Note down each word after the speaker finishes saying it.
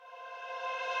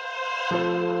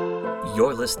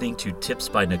You're listening to Tips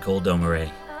by Nicole Domare,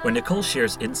 where Nicole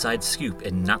shares inside scoop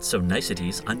and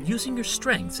not-so-niceties on using your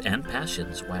strengths and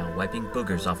passions while wiping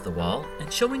boogers off the wall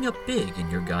and showing up big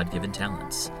in your God-given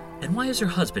talents. And why is her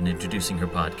husband introducing her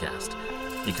podcast?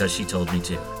 Because she told me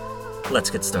to. Let's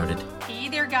get started. Hey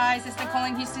there, guys. It's Nicole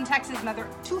in Houston, Texas, mother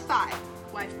 2-5,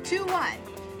 wife 2-1.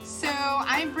 So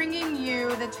I'm bringing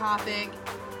you the topic,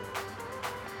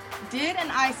 did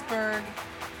an iceberg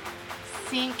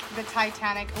sink the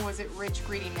Titanic, or was it rich,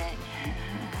 greedy men?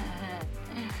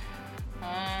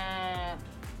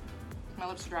 My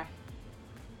lips are dry.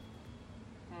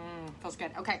 Feels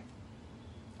good. Okay.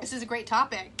 This is a great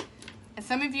topic. And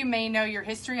some of you may know your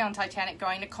history on Titanic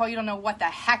going, Nicole, you don't know what the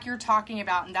heck you're talking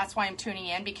about, and that's why I'm tuning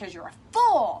in, because you're a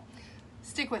fool.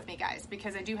 Stick with me, guys,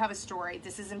 because I do have a story.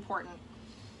 This is important.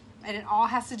 And it all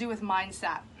has to do with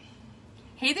mindset.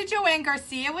 Hey there, Joanne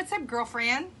Garcia. What's up,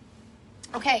 girlfriend?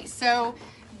 Okay, so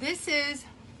this is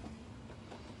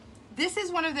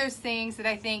one of those things that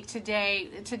I think today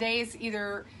is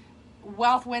either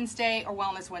Wealth Wednesday or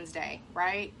Wellness Wednesday,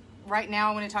 right? Right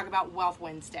now I want to talk about Wealth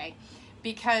Wednesday,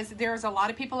 because there's a lot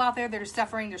of people out there that are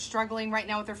suffering, they're struggling right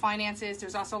now with their finances.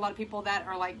 There's also a lot of people that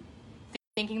are like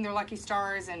thinking they're lucky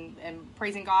stars and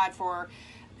praising God for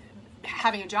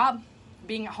having a job,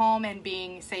 being at home, and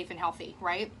being safe and healthy,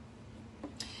 right?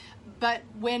 But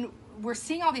when we're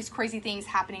seeing all these crazy things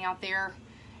happening out there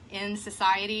in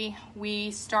society,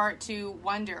 we start to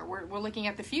wonder. We're looking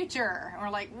at the future, and we're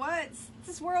like, what's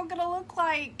this world going to look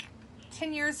like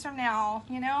 10 years from now?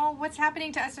 You know, what's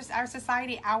happening to us, our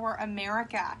society, our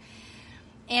America?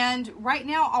 And right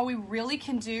now, all we really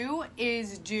can do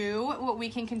is do what we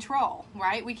can control,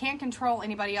 right? We can't control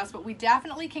anybody else, but we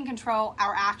definitely can control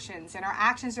our actions, and our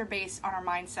actions are based on our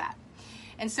mindset.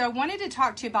 And so I wanted to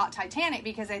talk to you about Titanic,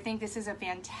 because I think this is a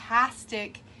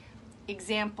fantastic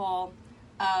example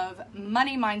of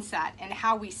money mindset and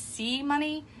how we see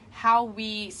money, how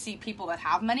we see people that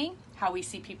have money, how we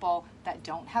see people that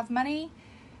don't have money,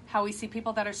 how we see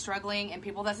people that are struggling and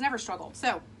people that's never struggled.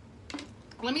 So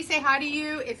let me say hi to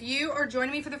you. If you are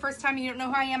joining me for the first time and you don't know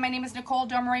who I am, my name is Nicole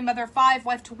Domare, mother of 5,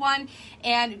 wife to 1,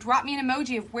 and drop me an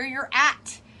emoji of where you're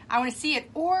at. I want to see it.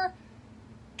 Or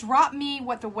drop me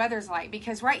what the weather's like,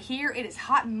 because right here it is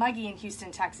hot and muggy in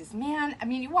Houston, Texas. Man, I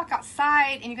mean, you walk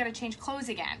outside and you got to change clothes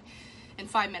again in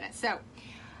 5 minutes. So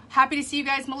happy to see you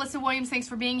guys. Melissa Williams, thanks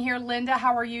for being here. Linda,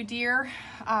 how are you, dear?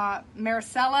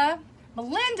 Maricela,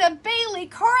 Melinda, Bailey,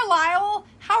 Carlisle,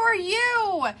 how are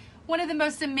you? One of the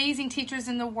most amazing teachers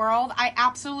in the world. I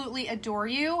absolutely adore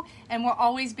you, and will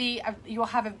always be, you'll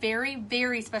have a very,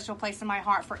 very special place in my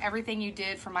heart for everything you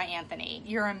did for my Anthony.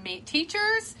 You're amazing.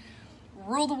 Teachers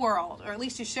rule the world, or at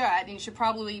least you should, and you should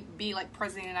probably be like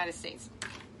President of the United States.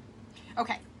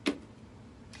 Okay.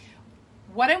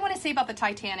 What I want to say about the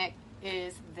Titanic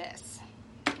is this.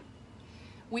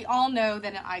 We all know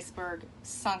that an iceberg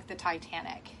sunk the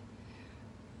Titanic.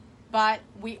 But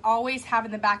we always have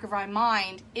in the back of our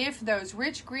mind, if those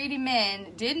rich, greedy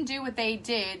men didn't do what they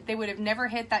did, they would have never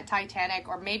hit that Titanic,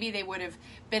 or maybe they would have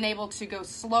been able to go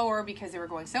slower because they were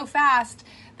going so fast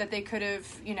that they could have,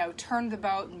 turned the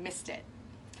boat and missed it.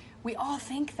 We all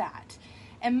think that.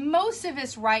 And most of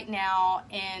us right now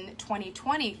in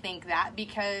 2020 think that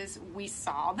because we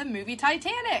saw the movie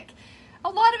Titanic. A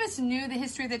lot of us knew the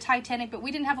history of the Titanic, but we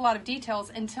didn't have a lot of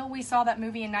details until we saw that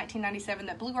movie in 1997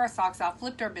 that blew our socks off,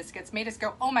 flipped our biscuits, made us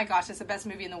go, oh my gosh, it's the best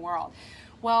movie in the world.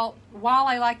 Well, while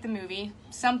I like the movie,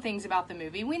 some things about the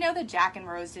movie, we know that Jack and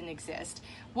Rose didn't exist.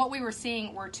 What we were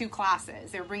seeing were two classes.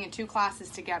 They were bringing two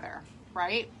classes together,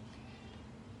 right?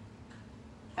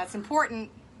 That's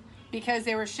important, because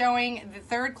they were showing the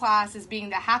third class as being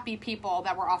the happy people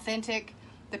that were authentic,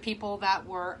 the people that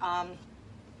were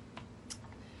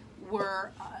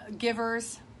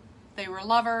givers, they were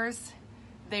lovers,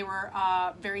 they were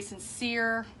very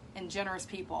sincere and generous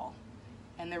people.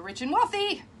 And the rich and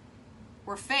wealthy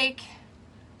were fake,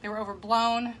 they were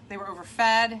overblown, they were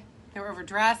overfed, they were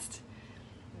overdressed,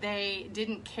 they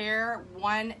didn't care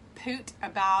one poot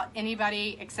about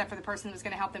anybody except for the person that was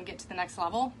going to help them get to the next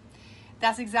level.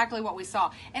 That's exactly what we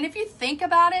saw. And if you think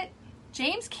about it,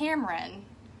 James Cameron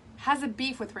has a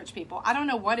beef with rich people. I don't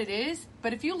know what it is,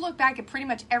 but if you look back at pretty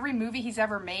much every movie he's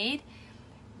ever made,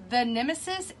 the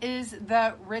nemesis is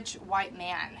the rich white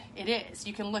man. It is.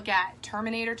 You can look at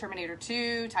Terminator, Terminator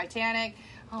 2, Titanic.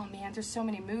 Oh man, there's so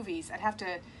many movies. I'd have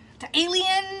to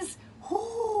Aliens.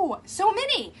 Ooh, so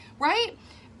many, right?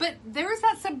 But there's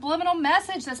that subliminal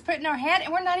message that's put in our head,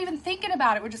 and we're not even thinking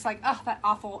about it. We're just like, oh, that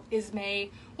awful Ismay.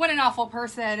 What an awful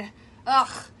person.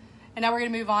 Ugh. And now we're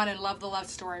going to move on and love the love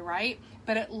story, right?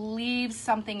 But it leaves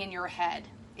something in your head.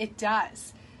 It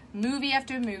does. movie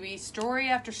after movie, story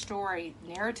after story,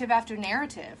 narrative after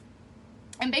narrative.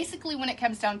 And basically, when it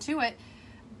comes down to it,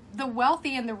 the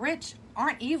wealthy and the rich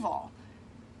aren't evil.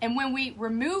 And when we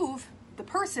remove the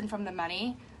person from the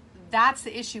money, that's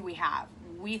the issue we have.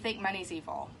 We think money's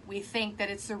evil. We think that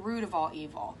it's the root of all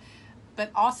evil.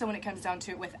 But also when it comes down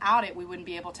to it, without it, we wouldn't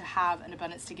be able to have an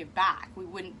abundance to give back. We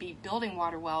wouldn't be building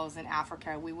water wells in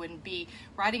Africa. We wouldn't be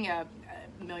writing a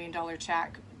 $1 million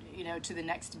check, to the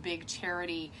next big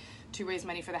charity to raise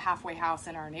money for the halfway house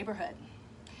in our neighborhood.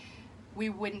 We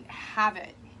wouldn't have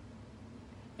it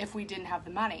if we didn't have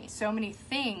the money. So many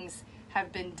things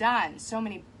have been done. So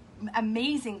many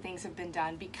amazing things have been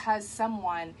done because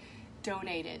someone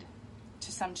donated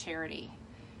to some charity,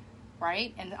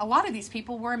 right? And a lot of these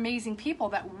people were amazing people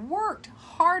that worked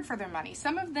hard for their money.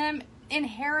 Some of them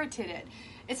inherited it.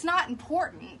 It's not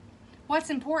important. What's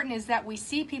important is that we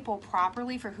see people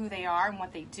properly for who they are and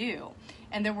what they do,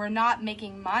 and that we're not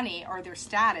making money or their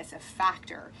status a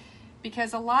factor.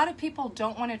 Because a lot of people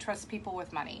don't want to trust people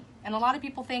with money. And a lot of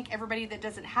people think everybody that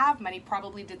doesn't have money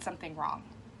probably did something wrong.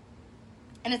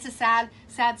 And it's a sad,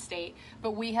 sad state,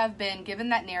 but we have been given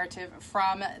that narrative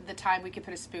from the time we could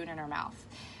put a spoon in our mouth.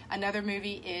 Another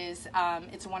movie is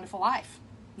It's a Wonderful Life.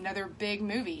 Another big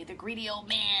movie, The Greedy Old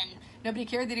Man. Nobody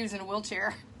cared that he was in a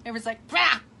wheelchair. It was like,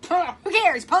 who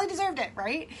cares? Probably deserved it,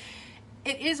 right?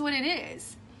 It is what it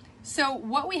is. So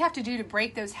what we have to do to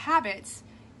break those habits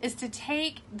is to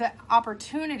take the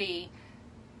opportunity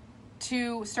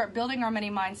to start building our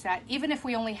money mindset, even if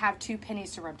we only have 2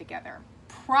 pennies to rub together.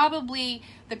 Probably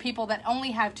the people that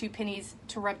only have 2 pennies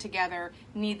to rub together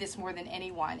need this more than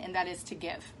anyone, and that is to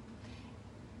give.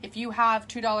 If you have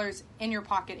 $2 in your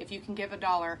pocket, if you can give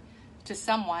 $1 to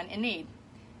someone in need,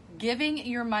 giving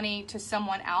your money to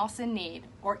someone else in need,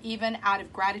 or even out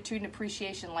of gratitude and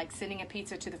appreciation, like sending a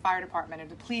pizza to the fire department or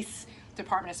the police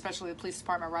department, especially the police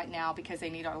department right now because they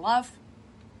need our love,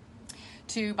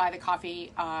 to buy the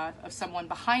coffee of someone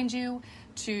behind you,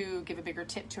 to give a bigger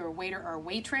tip to a waiter or a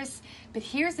waitress. But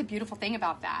here's the beautiful thing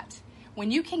about that.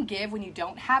 When you can give when you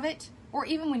don't have it, or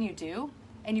even when you do,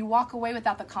 and you walk away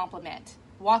without the compliment,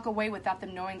 walk away without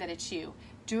them knowing that it's you,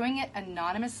 doing it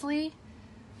anonymously,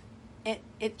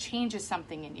 it changes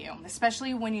something in you,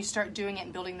 especially when you start doing it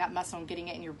and building that muscle and getting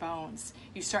it in your bones.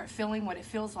 You start feeling what it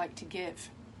feels like to give.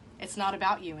 It's not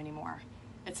about you anymore.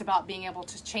 It's about being able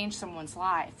to change someone's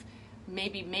life,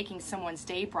 maybe making someone's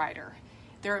day brighter.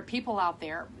 There are people out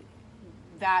there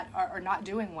that are not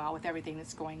doing well with everything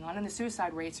that's going on, and the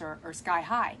suicide rates are sky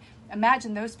high.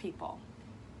 Imagine those people.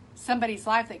 Somebody's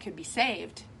life that could be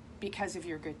saved because of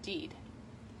your good deed.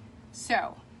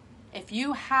 So, if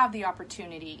you have the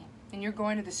opportunity and you're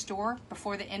going to the store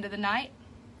before the end of the night,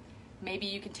 maybe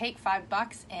you can take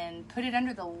 $5 and put it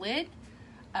under the lid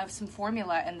of some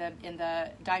formula in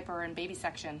the diaper and baby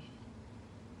section.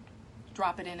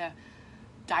 Drop it in a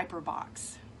diaper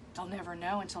box. They'll never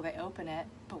know until they open it,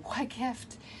 but what a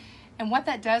gift. And what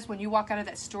that does when you walk out of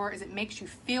that store is it makes you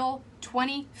feel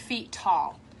 20 feet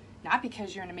tall. Not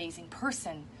because you're an amazing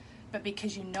person, but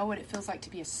because you know what it feels like to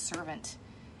be a servant.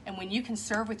 And when you can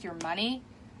serve with your money,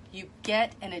 you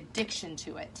get an addiction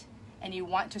to it, and you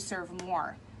want to serve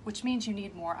more, which means you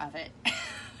need more of it.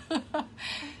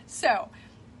 So,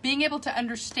 being able to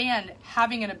understand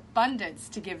having an abundance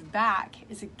to give back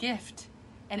is a gift,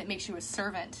 and it makes you a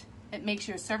servant. It makes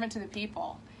you a servant to the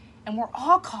people. And we're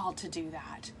all called to do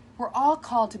that. We're all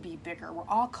called to be bigger. We're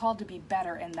all called to be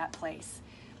better in that place.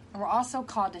 And we're also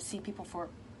called to see people for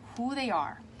who they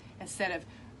are instead of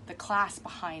the class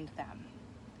behind them,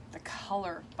 the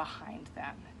color behind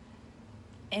them,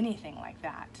 anything like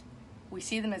that. We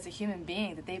see them as a human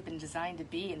being that they've been designed to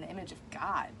be in the image of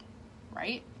God,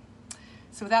 right?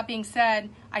 So with that being said,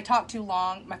 I talked too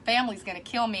long. My family's going to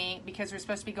kill me because we're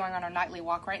supposed to be going on our nightly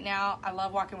walk right now. I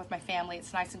love walking with my family.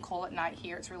 It's nice and cool at night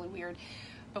here. It's really weird,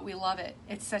 but we love it.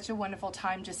 It's such a wonderful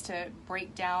time just to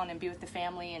break down and be with the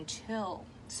family and chill.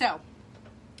 So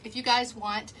if you guys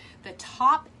want the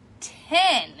top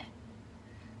 10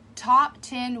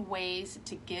 ways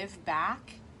to give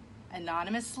back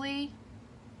anonymously,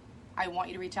 I want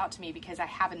you to reach out to me because I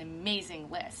have an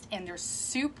amazing list and they're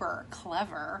super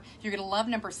clever. You're going to love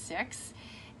number 6.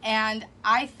 And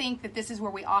I think that this is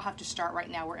where we all have to start right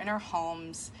now. We're in our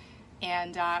homes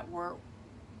and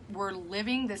we're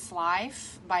living this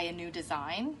life by a new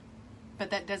design,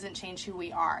 but that doesn't change who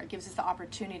we are. It gives us the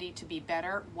opportunity to be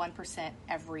better 1%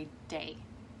 every day.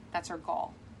 That's our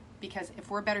goal. Because if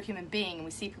we're a better human being and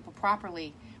we see people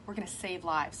properly, we're going to save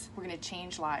lives. We're going to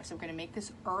change lives. We're going to make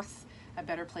this earth a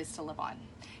better place to live on.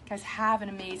 Guys, have an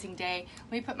amazing day.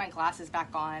 Let me put my glasses back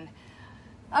on.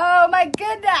 Oh my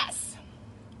goodness.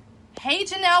 Hey,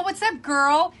 Janelle, what's up,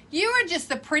 girl? You are just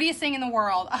the prettiest thing in the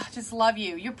world. Oh, just love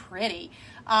you. You're pretty.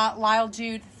 Lyle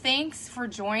Jude, thanks for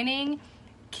joining.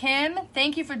 Kim,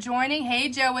 thank you for joining. Hey,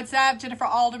 Joe, what's up? Jennifer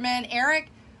Alderman.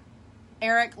 Eric,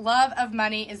 love of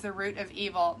money is the root of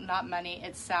evil, not money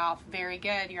itself. Very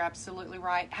good. You're absolutely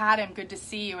right. Adam, good to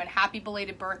see you, and happy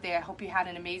belated birthday. I hope you had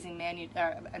an amazing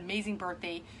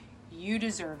birthday. You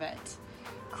deserve it.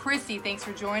 Chrissy, thanks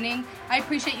for joining. I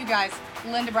appreciate you guys.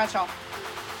 Linda Bradshaw,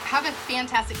 have a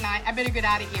fantastic night. I better get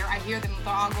out of here. I hear them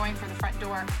all going for the front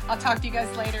door. I'll talk to you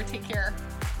guys later. Take care.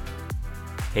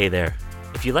 Hey there.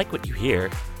 If you like what you hear,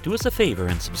 do us a favor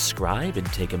and subscribe and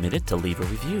take a minute to leave a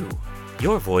review.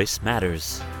 Your voice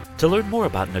matters. To learn more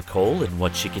about Nicole and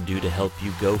what she can do to help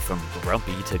you go from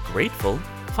grumpy to grateful,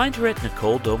 find her at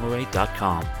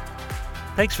NicoleDomare.com.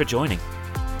 Thanks for joining.